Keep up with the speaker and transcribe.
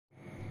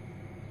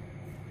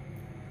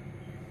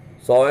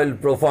Soil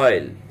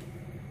profile.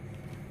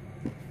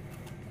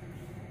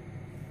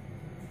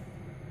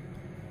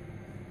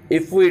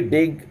 If we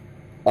dig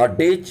a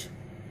ditch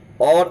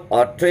or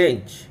a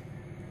trench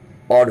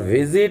or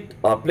visit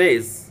a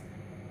place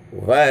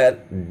where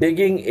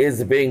digging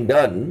is being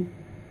done,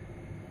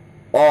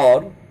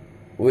 or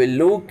we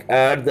look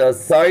at the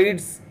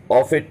sides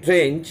of a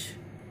trench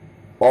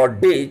or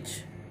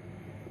ditch,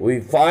 we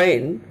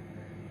find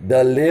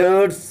the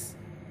layered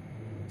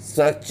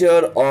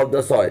structure of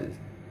the soil.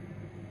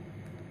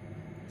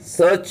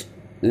 Such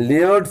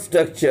layered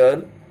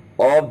structure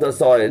of the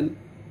soil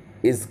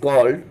is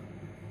called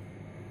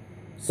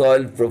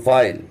soil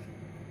profile.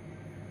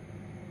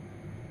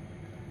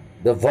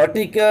 The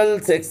vertical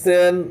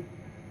section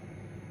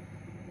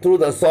through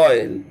the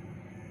soil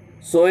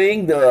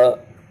showing the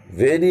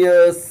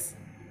various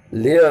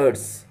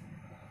layers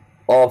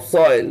of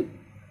soil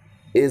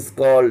is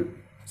called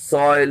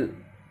soil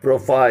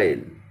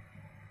profile.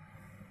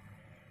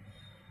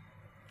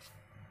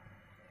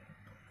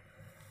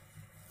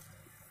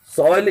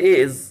 Soil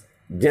is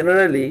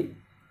generally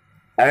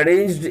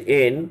arranged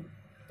in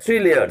 3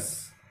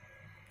 layers.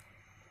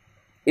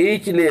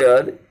 Each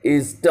layer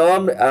is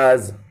termed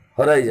as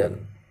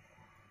horizon.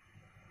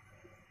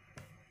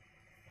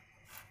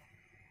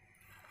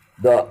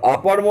 The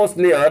uppermost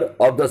layer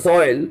of the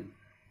soil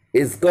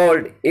is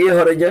called a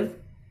horizon.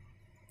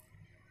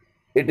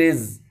 It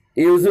is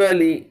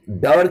usually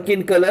dark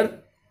in color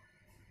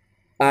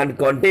and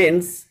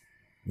contains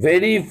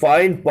very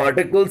fine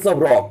particles of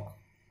rock.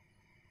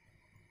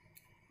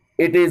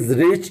 It is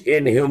rich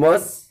in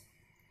humus,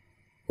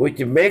 which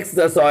makes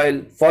the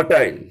soil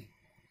fertile.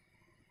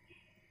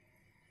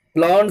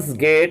 Plants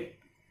get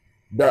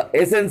the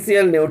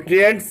essential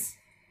nutrients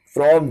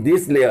from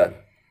this layer.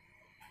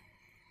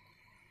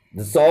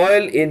 The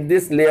soil in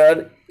this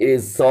layer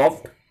is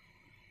soft,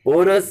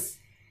 porous,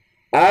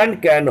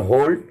 and can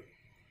hold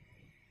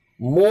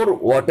more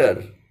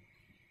water.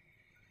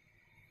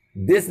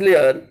 This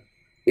layer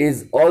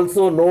is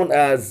also known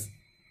as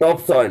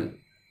topsoil.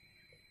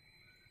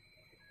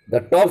 The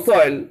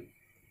topsoil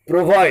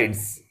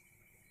provides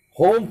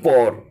home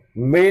for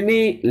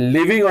many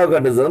living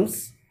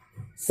organisms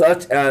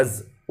such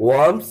as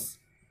worms,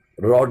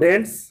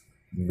 rodents,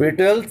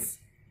 beetles,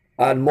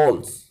 and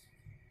moles.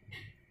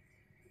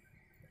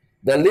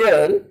 The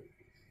layer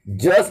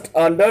just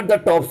under the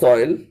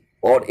topsoil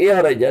or A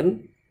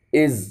horizon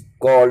is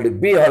called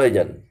B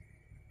horizon.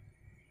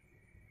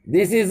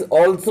 This is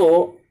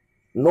also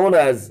known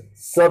as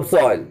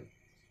subsoil.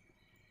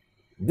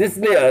 This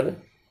layer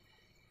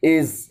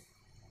is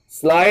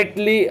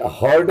slightly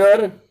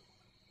harder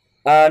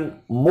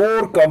and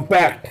more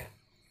compact.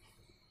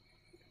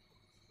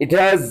 It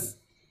has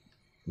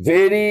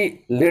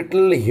very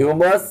little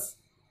humus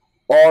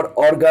or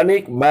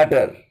organic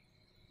matter.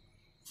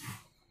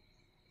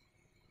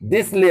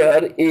 This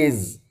layer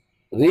is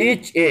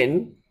rich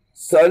in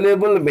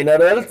soluble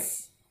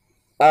minerals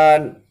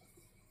and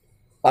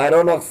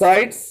iron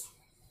oxides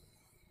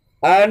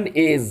and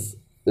is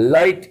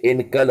light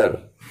in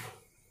color.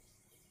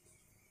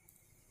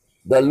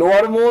 The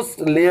lowermost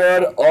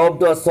layer of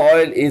the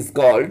soil is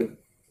called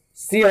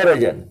C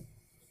horizon.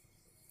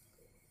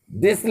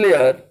 This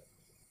layer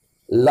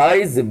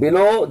lies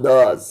below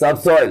the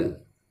subsoil.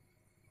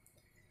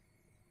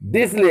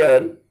 This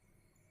layer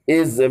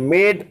is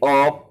made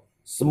of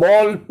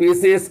small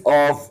pieces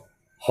of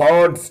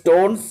hard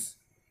stones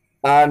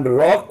and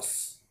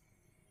rocks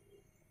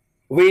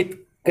with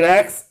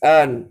cracks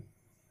and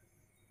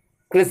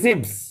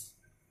crescents.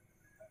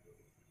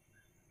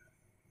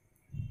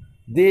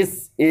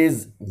 This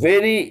is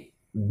very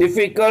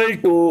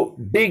difficult to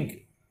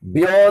dig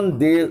beyond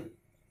the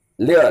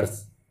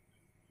layers.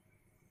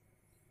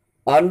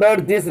 Under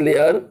this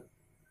layer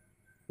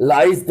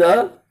lies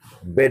the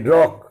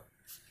bedrock.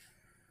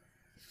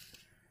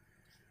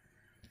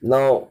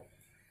 Now,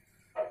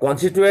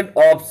 constituent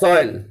of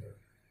soil.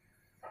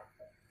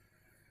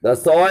 The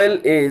soil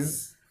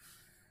is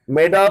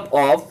made up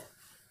of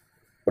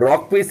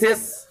rock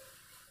pieces,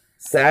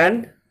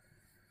 sand,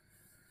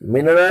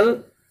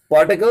 mineral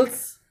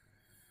particles,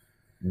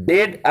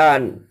 dead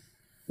and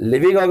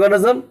living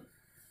organism,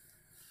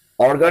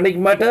 organic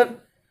matter,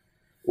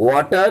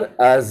 water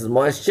as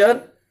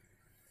moisture,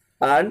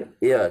 and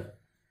air.